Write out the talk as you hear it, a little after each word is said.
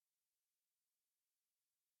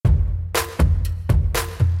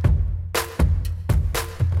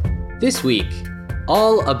This week,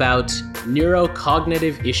 all about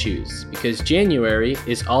neurocognitive issues, because January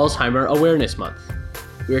is Alzheimer Awareness Month.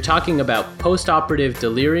 We are talking about post-operative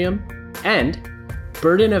delirium and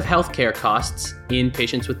burden of healthcare costs in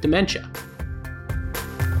patients with dementia.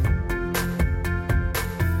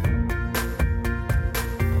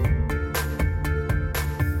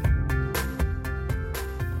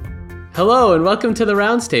 Hello and welcome to The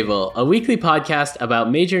Rounds Table, a weekly podcast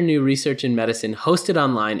about major new research in medicine hosted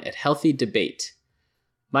online at Healthy Debate.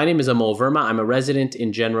 My name is Amol Verma. I'm a resident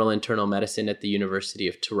in general internal medicine at the University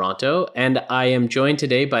of Toronto, and I am joined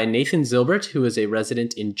today by Nathan Zilbert, who is a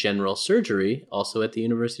resident in general surgery, also at the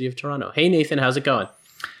University of Toronto. Hey Nathan, how's it going?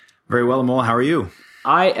 Very well, Amol. How are you?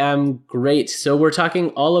 I am great. So we're talking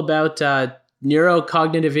all about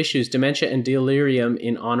neurocognitive issues, dementia and delirium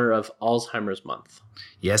in honor of Alzheimer's Month.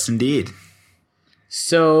 Yes, indeed.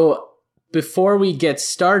 So before we get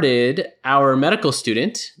started, our medical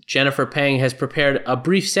student, Jennifer Pang, has prepared a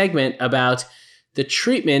brief segment about the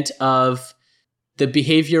treatment of the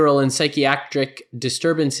behavioral and psychiatric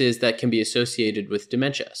disturbances that can be associated with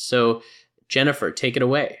dementia. So Jennifer, take it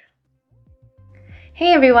away.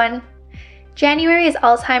 Hey everyone. January is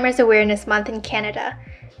Alzheimer's Awareness Month in Canada.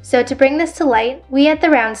 So to bring this to light, we at the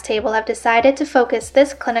Rounds Table have decided to focus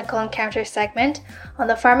this clinical encounter segment on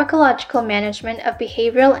the pharmacological management of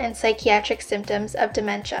behavioral and psychiatric symptoms of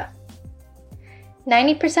dementia.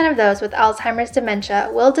 90% of those with Alzheimer's dementia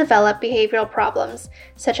will develop behavioral problems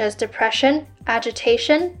such as depression,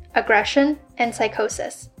 agitation, aggression, and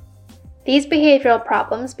psychosis. These behavioral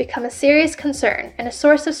problems become a serious concern and a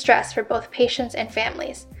source of stress for both patients and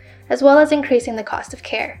families, as well as increasing the cost of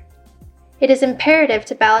care. It is imperative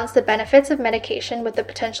to balance the benefits of medication with the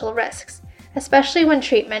potential risks, especially when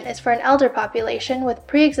treatment is for an elder population with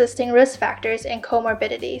pre-existing risk factors and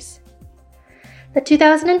comorbidities. The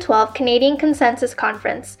 2012 Canadian Consensus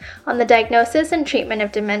Conference on the Diagnosis and Treatment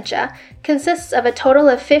of Dementia consists of a total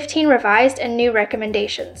of 15 revised and new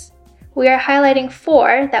recommendations. We are highlighting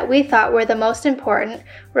 4 that we thought were the most important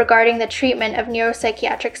regarding the treatment of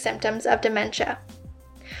neuropsychiatric symptoms of dementia.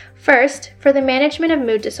 First, for the management of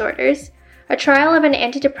mood disorders, a trial of an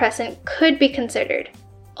antidepressant could be considered,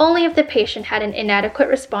 only if the patient had an inadequate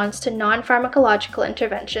response to non-pharmacological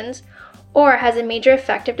interventions or has a major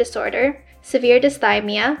affective disorder, severe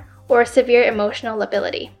dysthymia, or severe emotional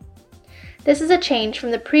lability. This is a change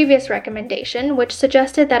from the previous recommendation, which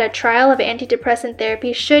suggested that a trial of antidepressant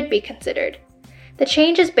therapy should be considered. The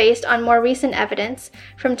change is based on more recent evidence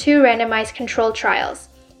from 2 randomized controlled trials,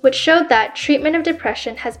 which showed that treatment of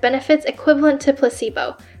depression has benefits equivalent to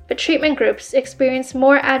placebo, but treatment groups experience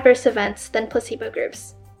more adverse events than placebo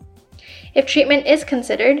groups. If treatment is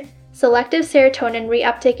considered, selective serotonin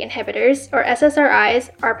reuptake inhibitors, or SSRIs,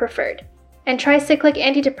 are preferred, and tricyclic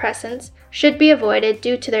antidepressants should be avoided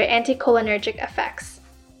due to their anticholinergic effects.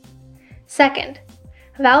 Second,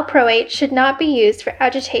 valproate should not be used for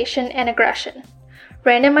agitation and aggression.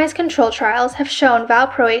 Randomized control trials have shown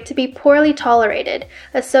valproate to be poorly tolerated,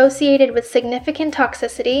 associated with significant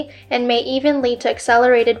toxicity, and may even lead to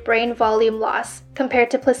accelerated brain volume loss compared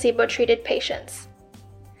to placebo-treated patients.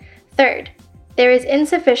 Third, there is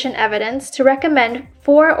insufficient evidence to recommend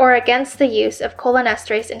for or against the use of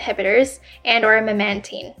cholinesterase inhibitors and/or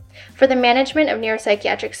memantine for the management of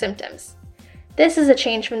neuropsychiatric symptoms. This is a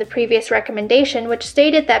change from the previous recommendation, which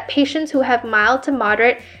stated that patients who have mild to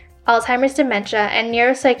moderate Alzheimer's dementia and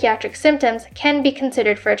neuropsychiatric symptoms can be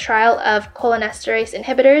considered for a trial of cholinesterase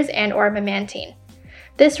inhibitors and/or memantine.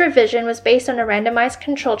 This revision was based on a randomized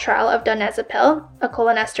control trial of donezepil, a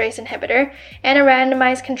cholinesterase inhibitor, and a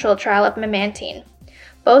randomized control trial of memantine.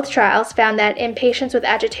 Both trials found that in patients with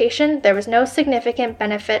agitation, there was no significant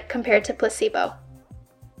benefit compared to placebo.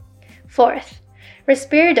 Fourth,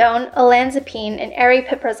 risperidone, olanzapine, and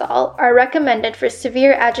aripiprazole are recommended for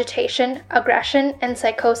severe agitation, aggression, and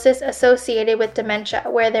psychosis associated with dementia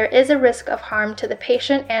where there is a risk of harm to the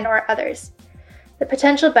patient and/or others. The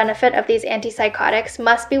potential benefit of these antipsychotics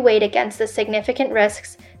must be weighed against the significant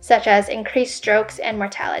risks such as increased strokes and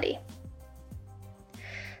mortality.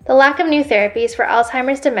 The lack of new therapies for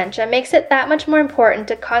Alzheimer's dementia makes it that much more important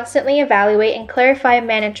to constantly evaluate and clarify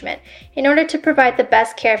management in order to provide the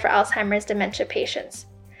best care for Alzheimer's dementia patients.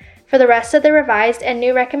 For the rest of the revised and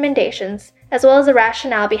new recommendations, as well as the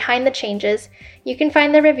rationale behind the changes, you can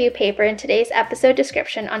find the review paper in today's episode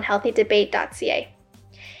description on healthydebate.ca.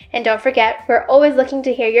 And don't forget, we're always looking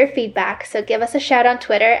to hear your feedback, so give us a shout on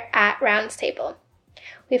Twitter @RoundsTable.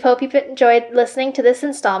 We hope you've enjoyed listening to this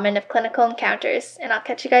installment of Clinical Encounters, and I'll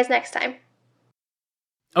catch you guys next time.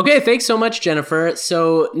 Okay, thanks so much, Jennifer.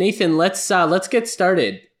 So Nathan, let's get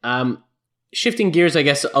started. shifting gears, I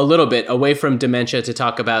guess, a little bit away from dementia to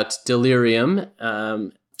talk about delirium.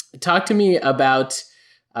 Talk to me about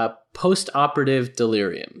post-operative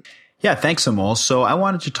delirium. Yeah, thanks, Amol. So I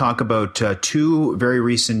wanted to talk about two very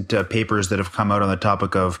recent papers that have come out on the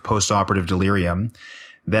topic of post-operative delirium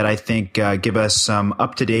that I think give us some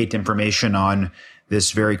up-to-date information on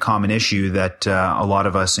this very common issue that a lot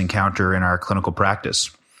of us encounter in our clinical practice.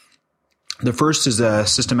 The first is a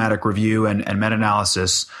systematic review and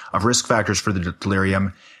meta-analysis of risk factors for the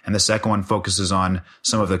delirium, and the second one focuses on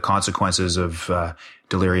some of the consequences of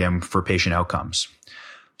delirium for patient outcomes.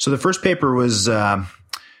 So the first paper was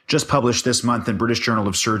just published this month in British Journal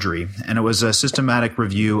of Surgery, and it was a systematic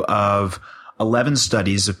review of 11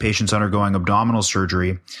 studies of patients undergoing abdominal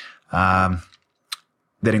surgery that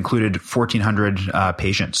included 1,400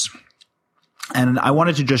 patients. And I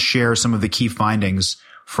wanted to just share some of the key findings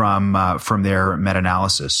from their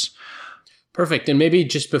meta-analysis. Perfect. And maybe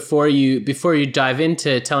just before you dive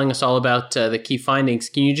into telling us all about the key findings,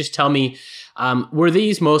 can you just tell me, were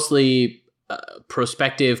these mostly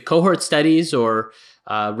prospective cohort studies or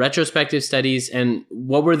retrospective studies, and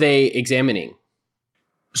what were they examining?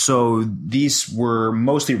 So these were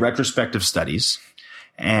mostly retrospective studies,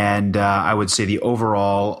 and I would say the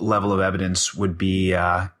overall level of evidence would be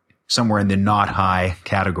somewhere in the not high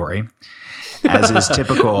category, as is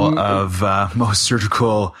typical of most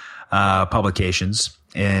surgical publications.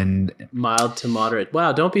 In mild to moderate.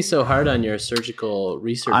 Wow, don't be so hard on your surgical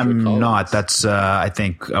researcher I'm colleagues. not. That's I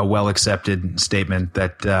think a well accepted statement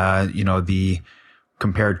that the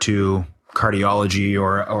compared to cardiology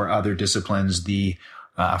or other disciplines, the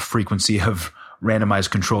frequency of randomized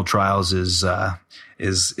controlled trials is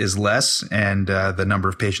less, and the number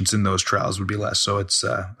of patients in those trials would be less. So it's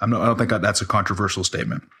I don't think that's a controversial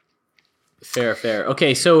statement. Fair.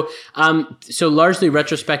 Okay, so largely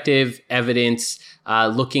retrospective evidence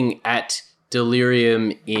looking at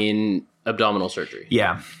delirium in abdominal surgery.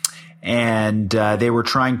 Yeah, and they were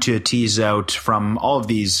trying to tease out from all of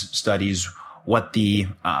these studies what the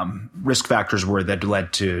risk factors were that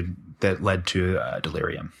led to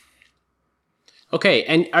delirium. Okay,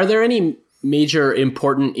 and are there any major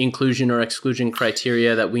important inclusion or exclusion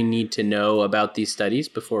criteria that we need to know about these studies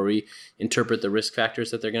before we interpret the risk factors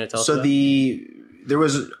that they're going to tell us about? There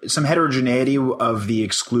was some heterogeneity of the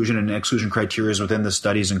exclusion and exclusion criteria within the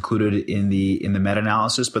studies included in the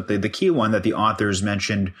meta-analysis, but the key one that the authors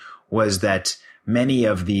mentioned was that many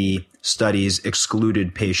of the studies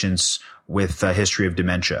excluded patients with a history of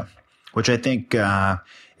dementia, which I think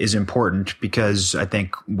is important because I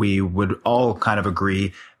think we would all kind of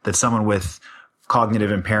agree that someone with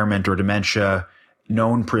cognitive impairment or dementia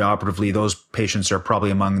known preoperatively, those patients are probably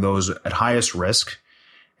among those at highest risk.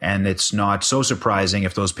 And it's not so surprising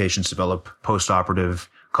if those patients develop postoperative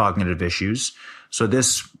cognitive issues. So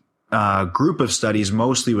this group of studies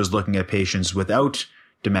mostly was looking at patients without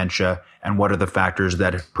dementia and what are the factors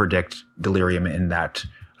that predict delirium in that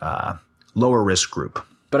lower risk group.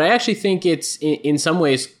 But I actually think it's in some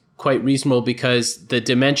ways quite reasonable because the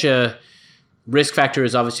dementia risk factor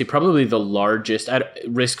is obviously probably the largest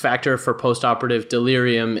risk factor for postoperative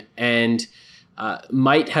delirium and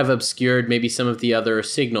might have obscured maybe some of the other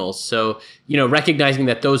signals. So, recognizing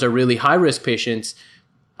that those are really high risk patients,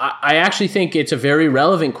 I actually think it's a very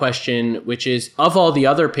relevant question, which is of all the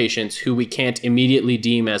other patients who we can't immediately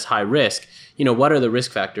deem as high risk, what are the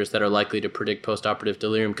risk factors that are likely to predict postoperative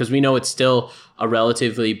delirium? Because we know it's still a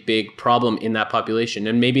relatively big problem in that population.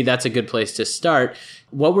 And maybe that's a good place to start.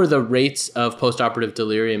 What were the rates of postoperative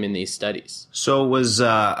delirium in these studies? So it was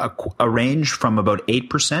a range from about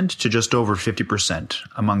 8% to just over 50%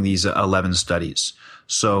 among these 11 studies.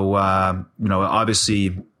 So,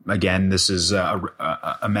 obviously, again, this is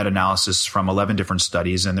a meta-analysis from 11 different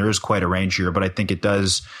studies, and there is quite a range here, but I think it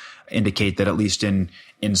does indicate that at least in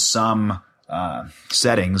some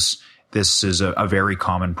settings, this is a very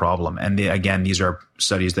common problem. And again, these are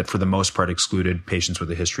studies that for the most part excluded patients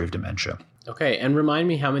with a history of dementia. Okay. And remind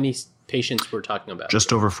me how many patients we're talking about.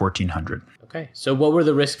 Just over 1,400. Okay. So what were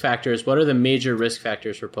the risk factors? What are the major risk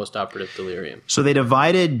factors for postoperative delirium? So they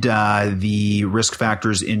divided the risk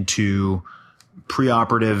factors into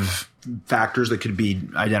preoperative factors that could be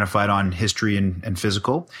identified on history and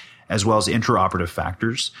physical, as well as intraoperative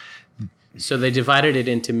factors. So they divided it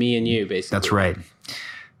into me and you, basically. That's right.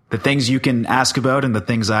 The things you can ask about and the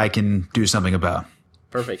things I can do something about.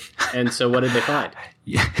 Perfect. And so what did they find?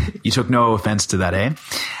 You took no offense to that, eh?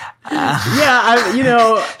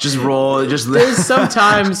 Just roll. There's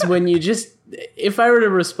sometimes when if I were to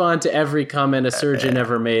respond to every comment a surgeon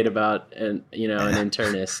ever made about an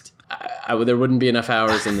internist, there wouldn't be enough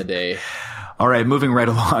hours in the day. All right, moving right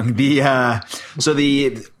along. The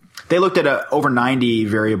they looked at over 90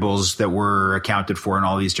 variables that were accounted for in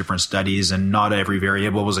all these different studies, and not every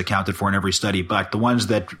variable was accounted for in every study. But the ones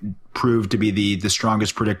that proved to be the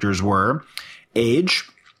strongest predictors were age,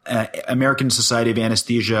 American Society of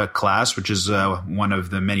Anesthesia class, which is one of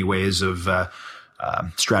the many ways of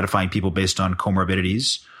stratifying people based on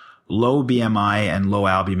comorbidities, low BMI and low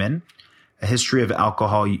albumin, a history of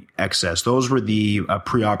alcohol excess. Those were the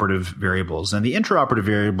preoperative variables. And the intraoperative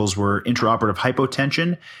variables were intraoperative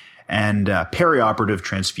hypotension and perioperative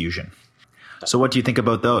transfusion. So what do you think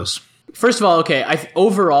about those? First of all, okay,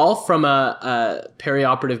 overall, from a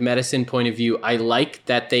perioperative medicine point of view, I like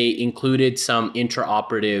that they included some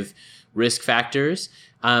intraoperative risk factors.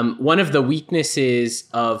 One of the weaknesses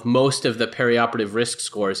of most of the perioperative risk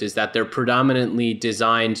scores is that they're predominantly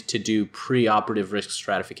designed to do preoperative risk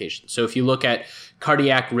stratification. So if you look at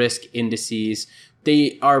cardiac risk indices,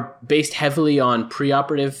 they are based heavily on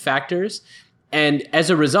preoperative factors. And as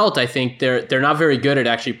a result, I think they're not very good at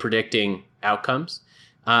actually predicting outcomes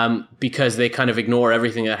because they kind of ignore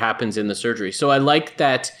everything that happens in the surgery. So I like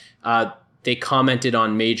that they commented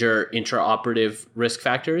on major intraoperative risk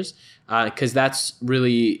factors because that's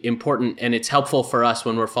really important, and it's helpful for us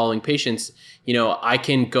when we're following patients. You know, I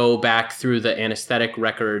can go back through the anesthetic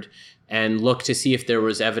record and look to see if there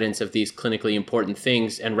was evidence of these clinically important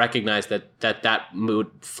things and recognize that would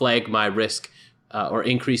flag my risk or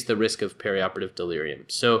increase the risk of perioperative delirium.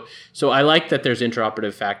 So I like that there's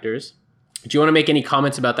intraoperative factors. Do you want to make any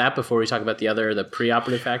comments about that before we talk about the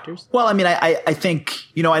preoperative factors? Well, I mean, I think,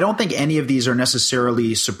 I don't think any of these are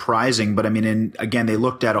necessarily surprising, but I mean, again, they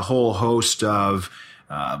looked at a whole host of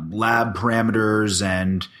lab parameters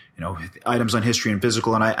and, items on history and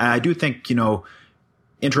physical. And I do think,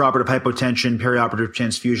 intraoperative hypotension, perioperative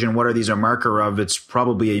transfusion, what are these a marker of? It's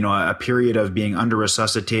probably, a period of being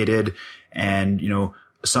under-resuscitated and,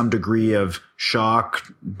 some degree of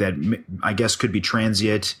shock that I guess could be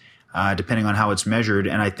transient, depending on how it's measured.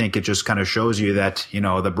 And I think it just kind of shows you that,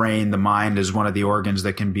 the brain, the mind is one of the organs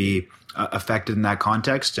that can be affected in that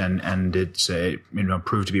context. And it's,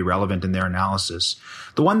 proved to be relevant in their analysis.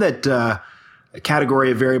 The one that,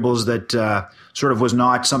 category of variables that, sort of was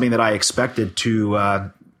not something that I expected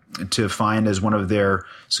to find as one of their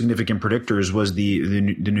significant predictors was the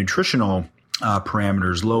nutritional,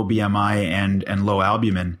 parameters, low BMI and low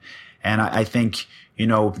albumin. And I think,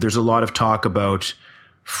 there's a lot of talk about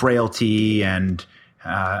frailty and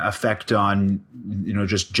effect on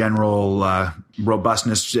just general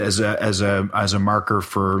robustness as a marker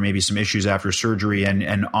for maybe some issues after surgery,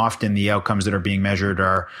 and often the outcomes that are being measured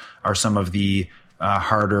are some of the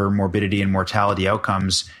harder morbidity and mortality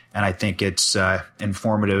outcomes. And I think it's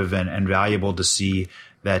informative and valuable to see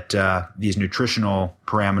that these nutritional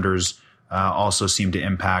parameters also seem to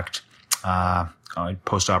impact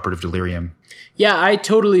post-operative delirium. Yeah, I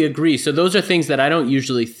totally agree. So those are things that I don't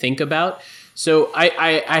usually think about. So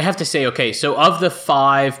I have to say, okay, so of the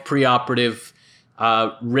 5 preoperative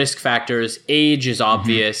risk factors, age is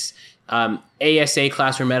obvious, ASA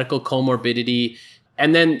class or medical comorbidity.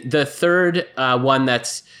 And then the third one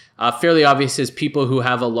that's fairly obvious is people who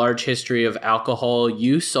have a large history of alcohol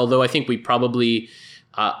use, although I think we probably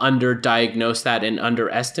underdiagnose that and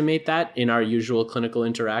underestimate that in our usual clinical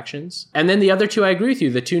interactions. And then the other 2, I agree with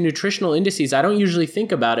you, the 2 nutritional indices, I don't usually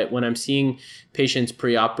think about it when I'm seeing patients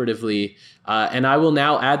preoperatively. And I will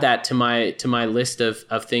now add that to my list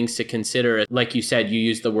of things to consider. Like you said, you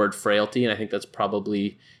used the word frailty, and I think that's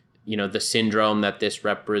probably, the syndrome that this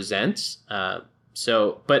represents.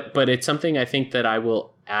 But it's something I think that I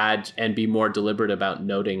will add and be more deliberate about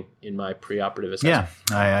noting in my preoperative assessment.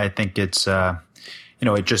 Yeah, I think it's,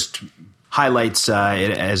 it just highlights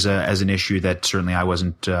it as an issue that certainly I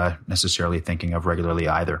wasn't necessarily thinking of regularly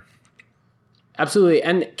either. Absolutely.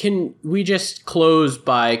 And can we just close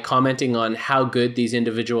by commenting on how good these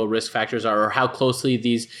individual risk factors are, or how closely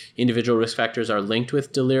these individual risk factors are linked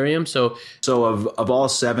with delirium? So of all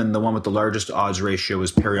 7, the one with the largest odds ratio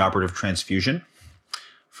is perioperative transfusion.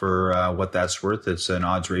 For what that's worth, it's an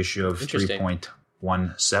odds ratio of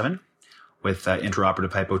 3.17, with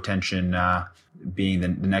intraoperative hypotension being the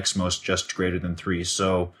next most, just greater than 3.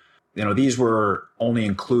 So, these were only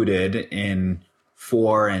included in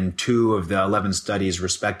 4 and 2 of the 11 studies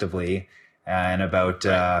respectively, and about,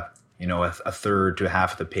 a third to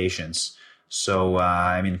half of the patients. So,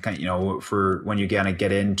 for when you kind of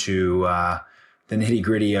get into the nitty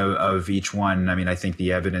gritty of each one, I think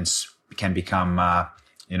the evidence can become, a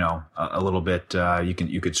little bit,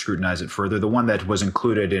 you could scrutinize it further. The one that was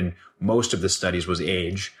included in most of the studies was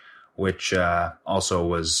age, which also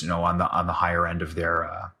was, on the higher end of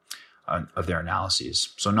their their analyses.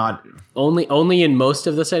 So not only in most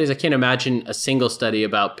of the studies. I can't imagine a single study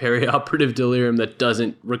about perioperative delirium that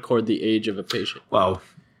doesn't record the age of a patient. Well,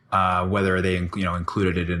 whether they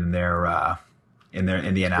included it in their in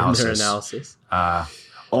the analysis. In their analysis.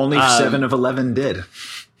 Only 7 of 11 did.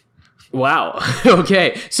 Wow.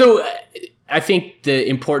 Okay. So I think the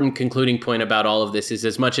important concluding point about all of this is,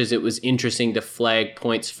 as much as it was interesting to flag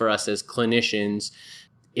points for us as clinicians,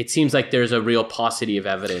 it seems like there's a real paucity of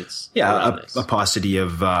evidence. Yeah, a paucity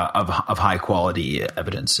of high quality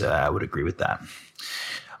evidence. I would agree with that.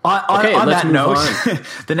 On that note,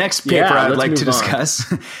 the next paper I'd like to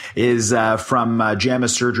discuss is from JAMA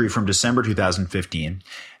Surgery from December 2015.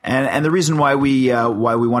 And the reason why we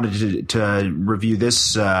wanted to review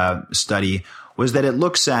this study was that it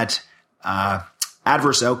looks at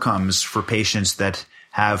adverse outcomes for patients that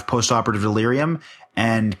have postoperative delirium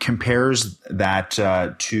and compares that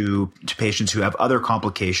to patients who have other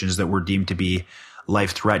complications that were deemed to be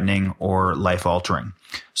life-threatening or life-altering.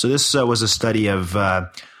 So this was a study of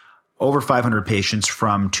over 500 patients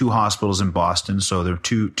from 2 hospitals in Boston. So there are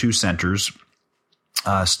two centers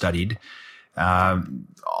studied,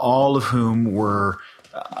 all of whom were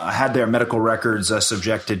had their medical records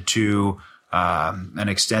subjected to an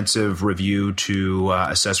extensive review to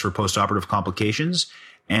assess for postoperative complications.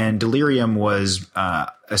 And delirium was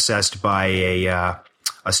assessed by a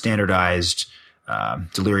standardized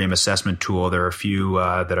delirium assessment tool. There are a few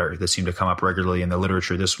that seem to come up regularly in the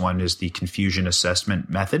literature. This one is the confusion assessment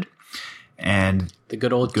method, and the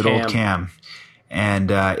good old CAM,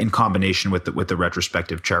 and in combination with the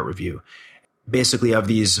retrospective chart review. Basically, of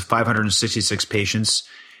these 566 patients,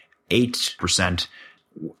 8%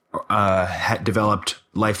 had developed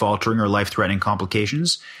life-altering or life-threatening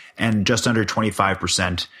complications, and just under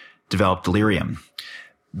 25% developed delirium.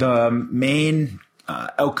 The main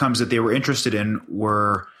outcomes that they were interested in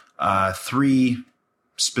were 3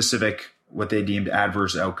 specific, what they deemed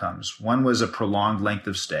adverse outcomes. One was a prolonged length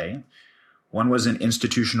of stay, one was an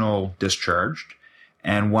institutional discharge,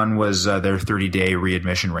 and one was their 30-day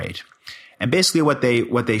readmission rate. And basically what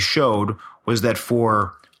they showed was that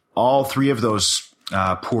for all 3 of those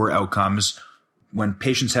poor outcomes, when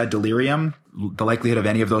patients had delirium, the likelihood of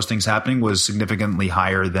any of those things happening was significantly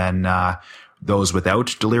higher than those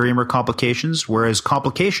without delirium or complications, whereas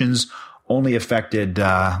complications only affected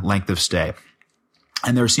length of stay.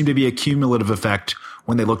 And there seemed to be a cumulative effect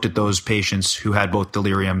when they looked at those patients who had both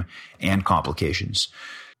delirium and complications.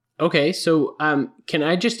 Okay, so can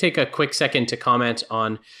I just take a quick second to comment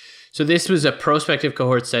on, so this was a prospective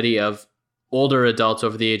cohort study of older adults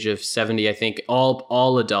over the age of 70, I think,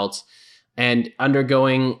 all adults, and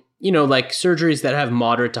undergoing, like surgeries that have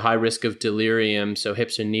moderate to high risk of delirium, so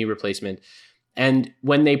hips and knee replacement. And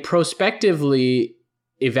when they prospectively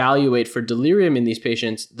evaluate for delirium in these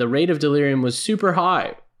patients, the rate of delirium was super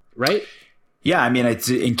high, right? Yeah, I mean, it's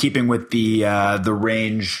in keeping with the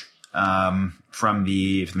range from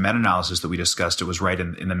the meta-analysis that we discussed. It was right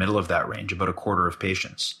in the middle of that range, about a quarter of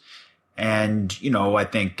patients. And, I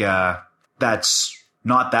think that's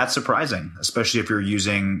not that surprising, especially if you're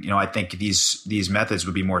using, I think these methods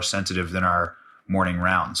would be more sensitive than our morning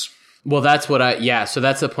rounds. Well, that's what so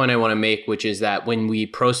that's the point I want to make, which is that when we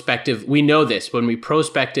know this, when we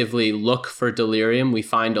prospectively look for delirium, we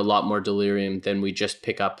find a lot more delirium than we just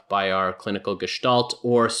pick up by our clinical gestalt,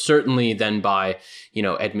 or certainly than by,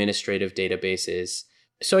 administrative databases.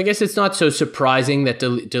 So I guess it's not so surprising that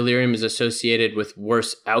delirium is associated with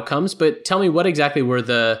worse outcomes, but tell me, what exactly were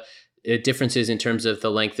the differences in terms of the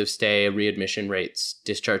length of stay, readmission rates,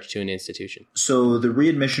 discharge to an institution? So the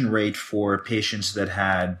readmission rate for patients that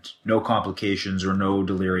had no complications or no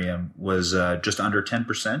delirium was just under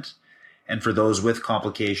 10%. And for those with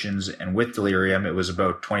complications and with delirium, it was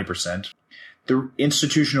about 20%. The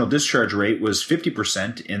institutional discharge rate was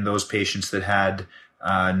 50% in those patients that had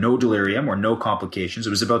no delirium or no complications. It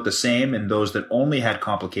was about the same in those that only had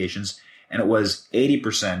complications, and it was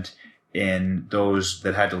 80% in those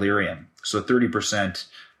that had delirium. So 30%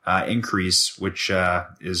 increase, which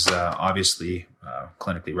is obviously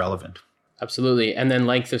clinically relevant. Absolutely. And then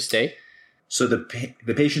length of stay? So the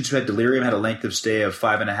patients who had delirium had a length of stay of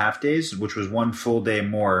 5.5 days, which was 1 full day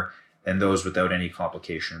more than those without any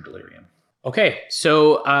complication or delirium. Okay.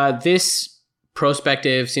 So this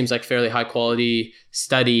prospective, seems like fairly high quality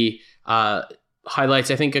study,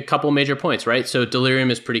 highlights, I think, a couple major points, right? So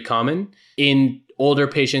delirium is pretty common in older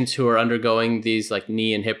patients who are undergoing these like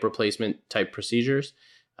knee and hip replacement type procedures.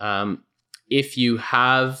 If you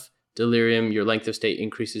have delirium, your length of stay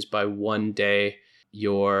increases by 1 day.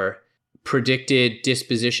 Your predicted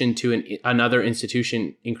disposition to another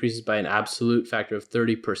institution increases by an absolute factor of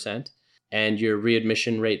 30%. and your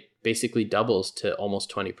readmission rate basically doubles to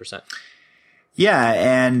almost 20%. Yeah,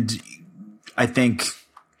 and I think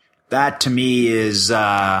that to me is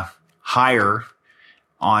higher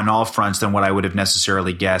on all fronts than what I would have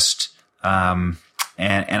necessarily guessed. And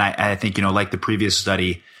I think, like the previous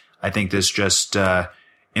study, I think this just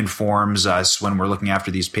informs us when we're looking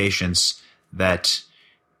after these patients that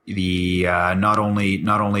the not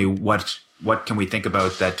only what can we think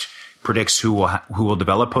about that predicts who will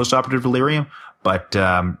develop postoperative delirium, but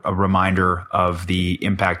a reminder of the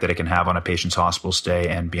impact that it can have on a patient's hospital stay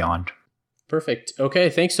and beyond. Perfect. Okay,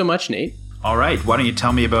 thanks so much, Nate. All right, why don't you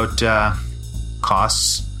tell me about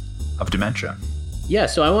costs of dementia? Yeah,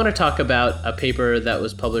 so I want to talk about a paper that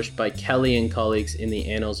was published by Kelly and colleagues in the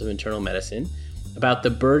Annals of Internal Medicine about the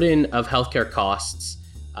burden of healthcare costs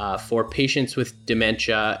for patients with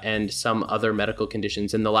dementia and some other medical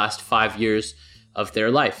conditions in the last 5 years of their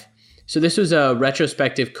life. So this was a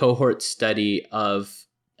retrospective cohort study of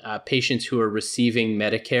patients who are receiving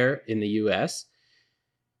Medicare in the US.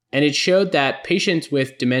 And it showed that patients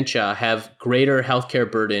with dementia have greater healthcare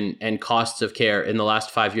burden and costs of care in the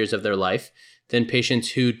last 5 years of their life than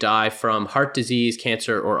patients who die from heart disease,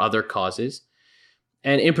 cancer, or other causes.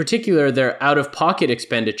 And in particular, their out-of-pocket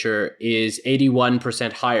expenditure is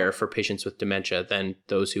 81% higher for patients with dementia than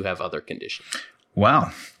those who have other conditions.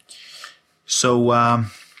 Wow. So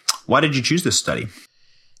why did you choose this study?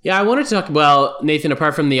 Yeah, I wanted to talk about, Nathan,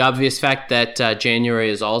 apart from the obvious fact that January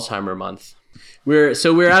is Alzheimer month.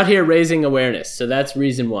 We're out here raising awareness, so that's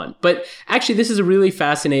reason one. But actually, this is a really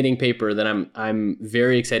fascinating paper that I'm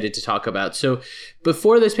very excited to talk about. So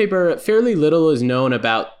before this paper, fairly little is known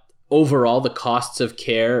about overall the costs of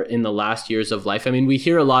care in the last years of life. I mean, we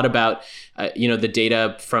hear a lot about the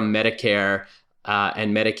data from Medicare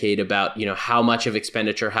and Medicaid about how much of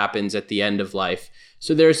expenditure happens at the end of life.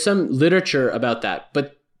 So there's some literature about that,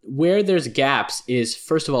 but where there's gaps is,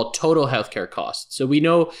 first of all, total healthcare costs. So we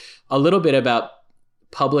know a little bit about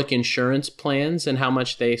public insurance plans and how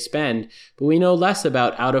much they spend, but we know less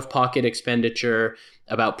about out-of-pocket expenditure,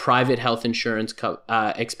 about private health insurance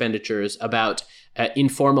expenditures, about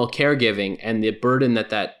informal caregiving and the burden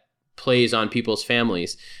that plays on people's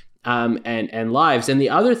families and lives. And the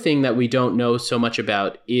other thing that we don't know so much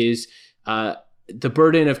about is the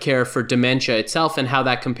burden of care for dementia itself and how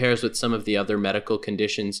that compares with some of the other medical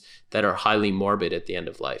conditions that are highly morbid at the end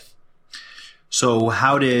of life. So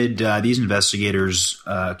how did these investigators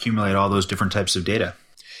accumulate all those different types of data?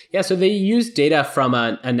 Yeah, so they used data from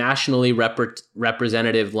a nationally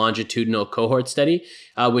representative longitudinal cohort study,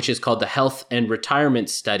 which is called the Health and Retirement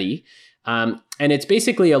Study. And it's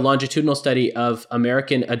basically a longitudinal study of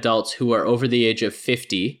American adults who are over the age of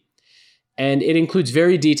 50. And it includes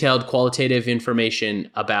very detailed qualitative information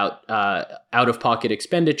about out-of-pocket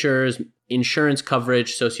expenditures, insurance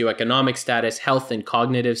coverage, socioeconomic status, health and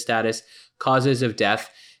cognitive status, causes of death.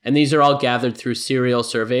 And these are all gathered through serial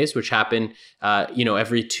surveys, which happen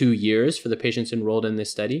every 2 years for the patients enrolled in this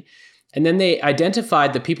study. And then they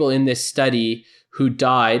identified the people in this study who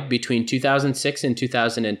died between 2006 and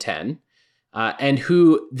 2010, and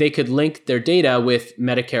who they could link their data with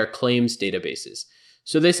Medicare claims databases.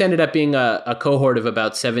 So this ended up being a cohort of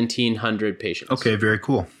about 1,700 patients. Okay, very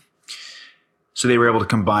cool. So they were able to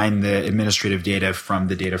combine the administrative data from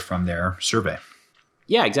the data from their survey.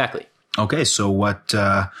 Yeah, exactly. Okay, so what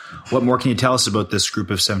more can you tell us about this group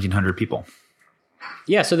of 1,700 people?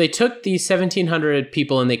 Yeah, so they took these 1,700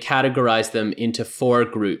 people and they categorized them into 4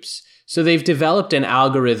 groups. So they've developed an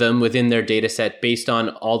algorithm within their data set based on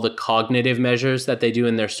all the cognitive measures that they do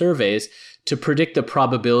in their surveys to predict the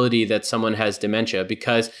probability that someone has dementia.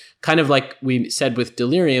 Because kind of like we said with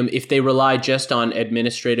delirium, if they rely just on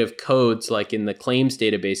administrative codes like in the claims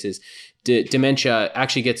databases, dementia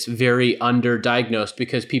actually gets very underdiagnosed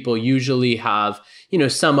because people usually have,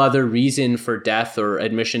 some other reason for death or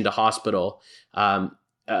admission to hospital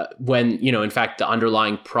when, in fact, the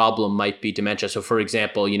underlying problem might be dementia. So, for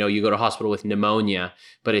example, you go to hospital with pneumonia,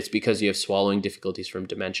 but it's because you have swallowing difficulties from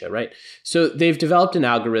dementia, right? So they've developed an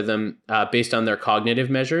algorithm based on their cognitive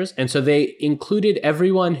measures. And so they included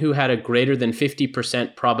everyone who had a greater than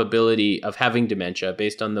 50% probability of having dementia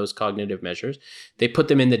based on those cognitive measures. They put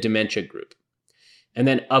them in the dementia group. And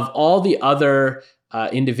then of all the other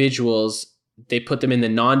individuals, they put them in the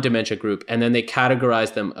non-dementia group, and then they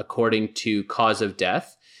categorized them according to cause of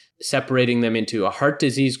death, separating them into a heart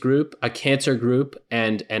disease group, a cancer group,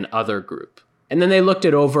 and an other group. And then they looked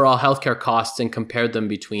at overall healthcare costs and compared them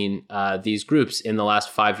between these groups in the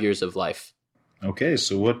last 5 years of life. Okay,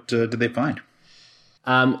 so what did they find?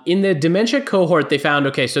 In the dementia cohort, they found,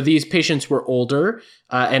 okay, so these patients were older,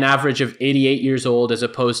 an average of 88 years old, as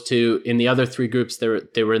opposed to in the other three groups,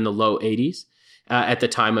 they were in the low 80s at the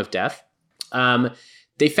time of death.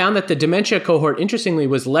 They found that the dementia cohort, interestingly,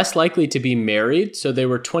 was less likely to be married. So they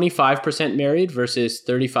were 25% married versus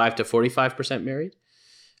 35 to 45% married.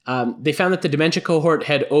 They found that the dementia cohort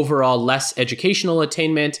had overall less educational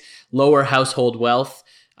attainment, lower household wealth.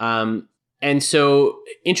 And so,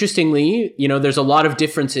 interestingly, there's a lot of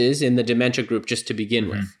differences in the dementia group just to begin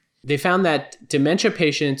with. They found that dementia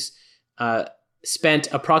patients spent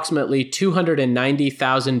approximately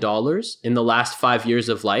 $290,000 in the last 5 years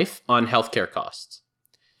of life on healthcare costs.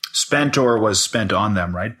 Spent or was spent on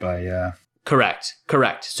them, right?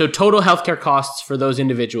 Correct. So total healthcare costs for those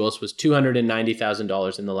individuals was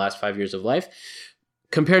 $290,000 in the last 5 years of life,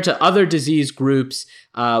 compared to other disease groups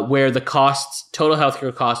where the total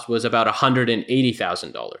healthcare cost was about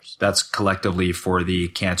 $180,000. That's collectively for the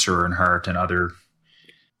cancer and heart and other.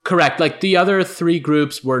 Correct. Like the other three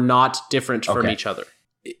groups were not different from each other.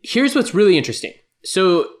 Here's what's really interesting.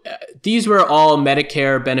 So these were all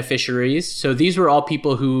Medicare beneficiaries. So these were all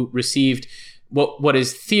people who received what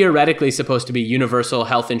is theoretically supposed to be universal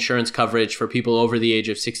health insurance coverage for people over the age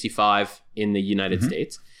of 65 in the United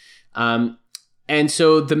States. And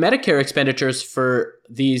so the Medicare expenditures for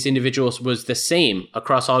these individuals was the same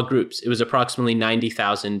across all groups. It was approximately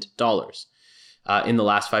 $90,000 in the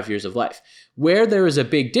last 5 years of life. Where there was a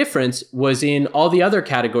big difference was in all the other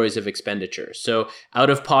categories of expenditure. So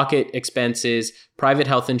out-of-pocket expenses, private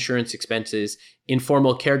health insurance expenses,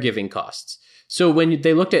 informal caregiving costs. So when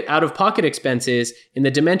they looked at out-of-pocket expenses in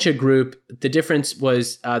the dementia group, the difference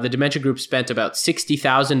was the dementia group spent about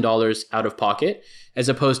 $60,000 out of pocket, as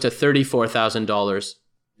opposed to $34,000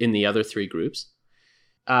 in the other three groups.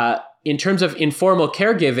 In terms of informal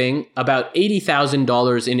caregiving, about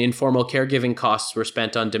 $80,000 in informal caregiving costs were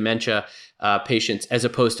spent on dementia patients, as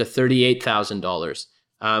opposed to $38,000.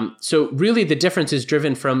 So really the difference is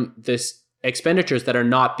driven from this expenditures that are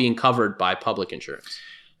not being covered by public insurance.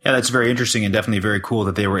 Yeah, that's very interesting and definitely very cool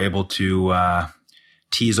that they were able to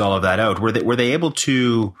tease all of that out. Were they able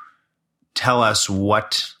to tell us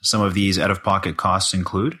what some of these out-of-pocket costs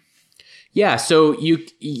include? Yeah, so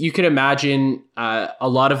you could imagine a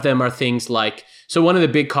lot of them are things like, so one of the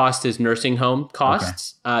big costs is nursing home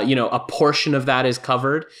costs. Okay. A portion of that is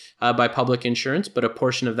covered by public insurance, but a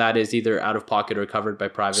portion of that is either out of pocket or covered by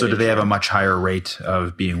private insurance. So do they have a much higher rate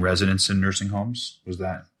of being residents in nursing homes? Was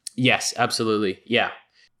that? Yes, absolutely. Yeah.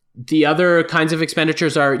 The other kinds of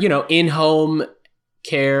expenditures are, in-home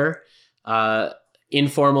care,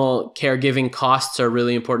 informal caregiving costs are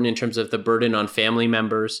really important in terms of the burden on family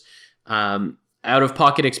members.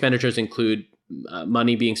 Out-of-pocket expenditures include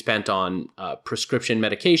money being spent on prescription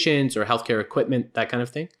medications or healthcare equipment, that kind of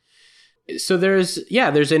thing. So there's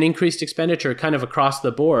an increased expenditure kind of across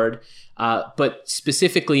the board, but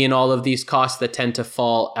specifically in all of these costs that tend to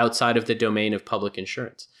fall outside of the domain of public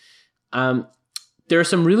insurance. There are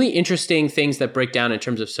some really interesting things that break down in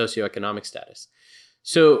terms of socioeconomic status.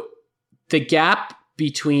 So the gap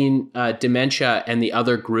between dementia and the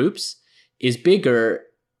other groups is bigger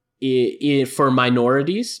for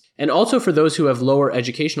minorities and also for those who have lower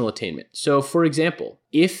educational attainment. So, for example,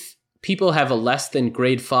 if people have a less than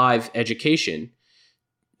grade 5 education,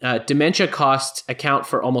 dementia costs account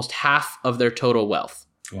for almost half of their total wealth.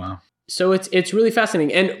 Wow. So it's really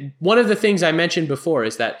fascinating. And one of the things I mentioned before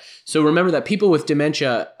is that, so remember that people with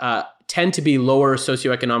dementia tend to be lower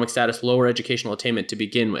socioeconomic status, lower educational attainment to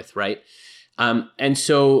begin with, right? And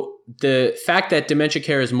so the fact that dementia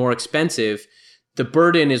care is more expensive, the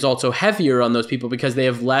burden is also heavier on those people because they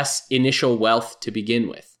have less initial wealth to begin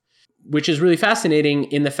with, which is really fascinating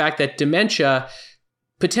in the fact that dementia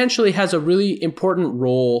potentially has a really important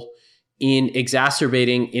role in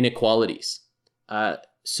exacerbating inequalities.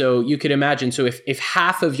 So you could imagine, so if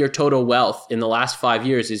half of your total wealth in the last 5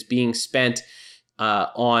 years is being spent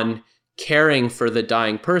on caring for the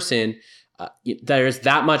dying person, there's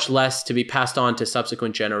that much less to be passed on to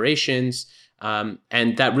subsequent generations.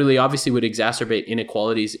 And that really obviously would exacerbate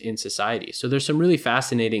inequalities in society. So there's some really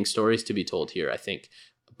fascinating stories to be told here, I think,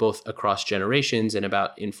 both across generations and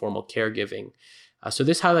about informal caregiving. So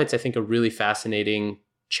this highlights, I think, a really fascinating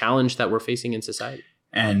challenge that we're facing in society.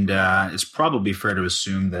 And it's probably fair to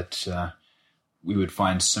assume that we would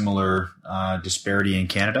find similar disparity in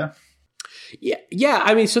Canada. Yeah.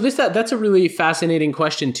 I mean, so that's a really fascinating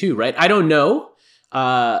question too, right? I don't know.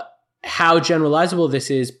 how generalizable this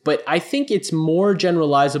is, but I think it's more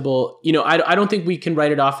generalizable. I don't think we can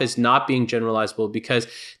write it off as not being generalizable, because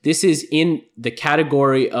this is in the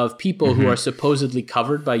category of people who are supposedly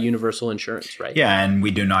covered by universal insurance, right? Yeah, and we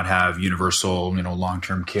do not have universal,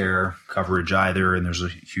 long-term care coverage either, and there's a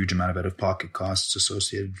huge amount of out-of-pocket costs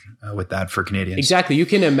associated with that for Canadians. Exactly. You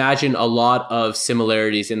can imagine a lot of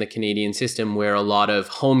similarities in the Canadian system where a lot of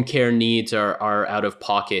home care needs are out of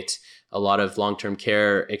pocket. A lot of long-term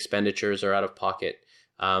care expenditures are out of pocket.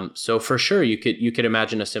 So for sure, you could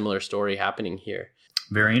imagine a similar story happening here.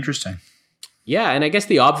 Very interesting. Yeah, and I guess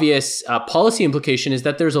the obvious policy implication is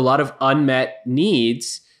that there's a lot of unmet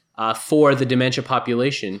needs for the dementia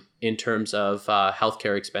population in terms of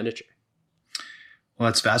healthcare expenditure. Well,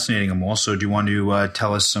 that's fascinating. And also, do you want to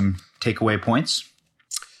tell us some takeaway points?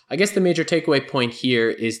 I guess the major takeaway point here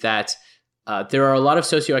is that there are a lot of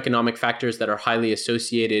socioeconomic factors that are highly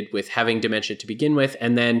associated with having dementia to begin with.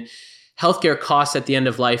 And then healthcare costs at the end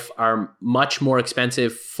of life are much more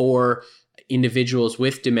expensive for individuals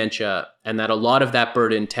with dementia, and that a lot of that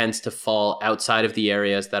burden tends to fall outside of the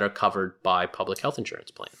areas that are covered by public health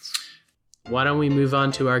insurance plans. Why don't we move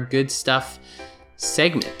on to our good stuff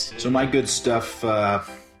segment? So my good stuff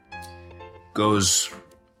goes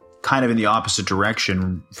kind of in the opposite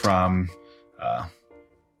direction from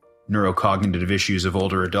neurocognitive issues of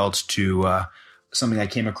older adults to something I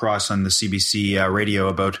came across on the CBC radio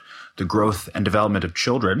about the growth and development of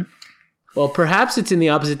children. Well, perhaps it's in the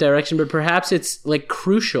opposite direction, but perhaps it's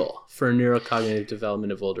crucial for neurocognitive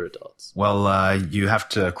development of older adults. Well, you have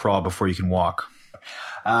to crawl before you can walk.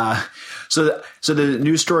 So the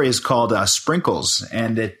news story is called Sprinkles,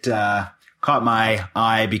 and it caught my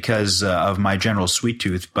eye because of my general sweet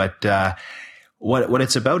tooth, but what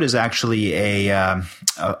it's about is actually a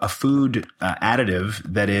food additive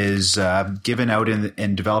that is given out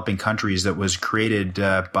in developing countries that was created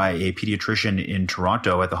by a pediatrician in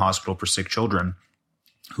Toronto at the Hospital for Sick Children,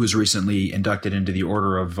 who was recently inducted into the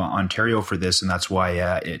Order of Ontario for this, and that's why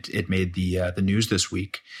it made the news this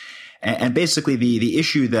week. And basically, the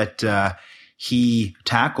issue that he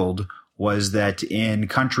tackled was that in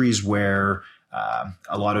countries where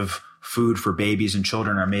a lot of food for babies and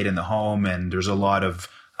children are made in the home, and there's a lot of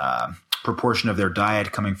proportion of their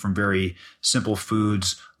diet coming from very simple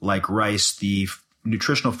foods like rice, the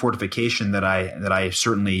nutritional fortification that I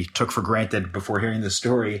certainly took for granted before hearing the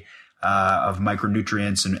story of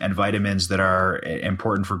micronutrients and vitamins that are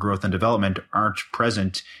important for growth and development aren't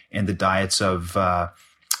present in the diets of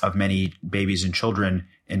many babies and children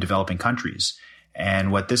in developing countries.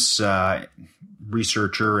 And what this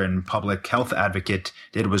researcher and public health advocate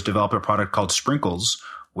did was develop a product called Sprinkles,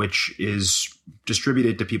 which is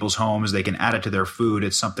distributed to people's homes. They can add it to their food.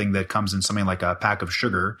 It's something that comes in something like a pack of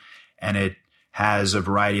sugar, and it has a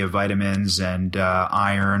variety of vitamins and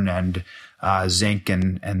iron and zinc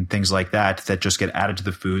and things like that just get added to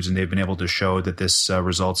the foods. And they've been able to show that this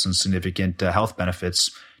results in significant health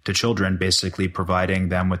benefits to children, basically providing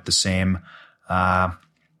them with the same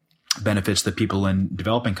benefits that people in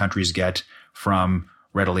developing countries get from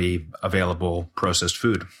readily available processed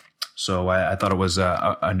food. So I thought it was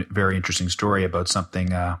a very interesting story about something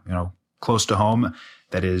close to home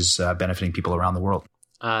that is benefiting people around the world.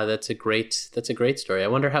 That's a great story. I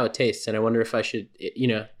wonder how it tastes, and I wonder if I should,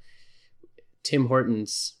 Tim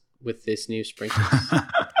Hortons with this new Sprinkles. What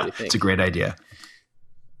do you think? It's a great idea.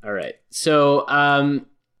 All right. So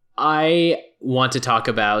I want to talk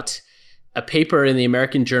about a paper in the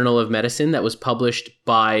American Journal of Medicine that was published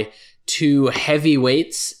by two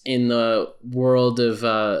heavyweights in the world of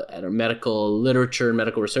medical literature and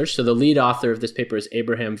medical research. So the lead author of this paper is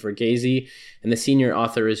Abraham Verghese, and the senior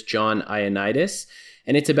author is John Ioannidis.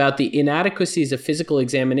 And it's about the inadequacies of physical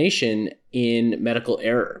examination in medical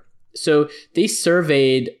error. So they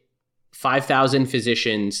surveyed 5,000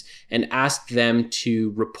 physicians and asked them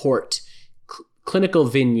to report clinical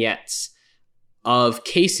vignettes of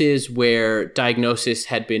cases where diagnosis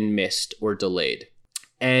had been missed or delayed.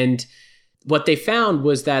 And what they found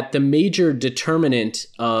was that the major determinant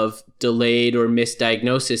of delayed or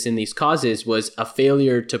misdiagnosis in these causes was a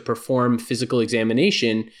failure to perform physical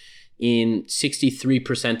examination in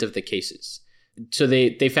 63% of the cases. So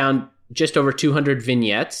they found just over 200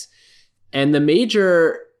 vignettes. And the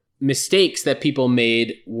major mistakes that people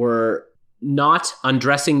made were not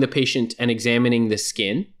undressing the patient and examining the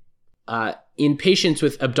skin. In patients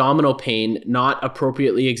with abdominal pain, not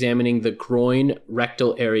appropriately examining the groin,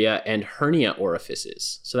 rectal area, and hernia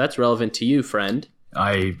orifices. So that's relevant to you, friend.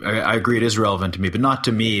 I agree it is relevant to me, but not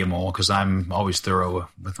to me, Amol, because I'm always thorough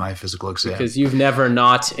with my physical exam. Because you've never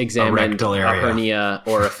not examined a area. hernia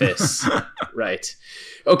orifice. Right.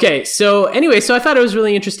 Okay. So anyway, I thought it was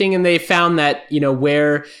really interesting, and they found that,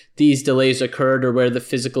 where these delays occurred or where the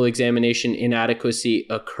physical examination inadequacy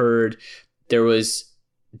occurred, there was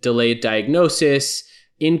delayed diagnosis,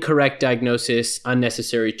 incorrect diagnosis,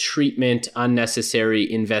 unnecessary treatment, unnecessary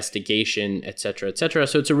investigation, et cetera, et cetera.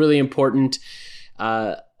 So it's a really important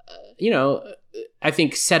I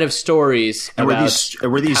think set of stories. And were these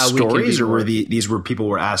stories, or these were people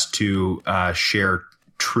were asked to share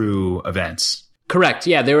true events? Correct.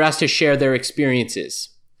 Yeah, they were asked to share their experiences,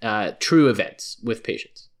 true events with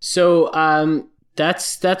patients. So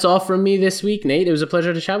that's all from me this week, Nate. It was a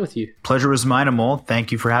pleasure to chat with you. Pleasure was mine, Amol.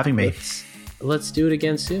 Thank you for having me. Let's do it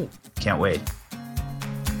again soon. Can't wait.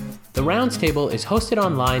 The Roundstable is hosted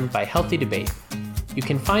online by Healthy Debate. You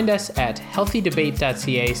can find us at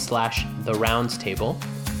healthydebate.ca/theroundstable.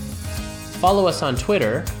 Follow us on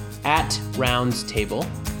Twitter @roundstable,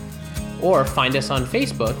 or find us on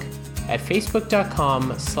Facebook at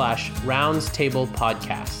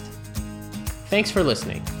facebook.com/roundstablepodcast. Thanks for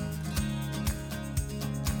listening.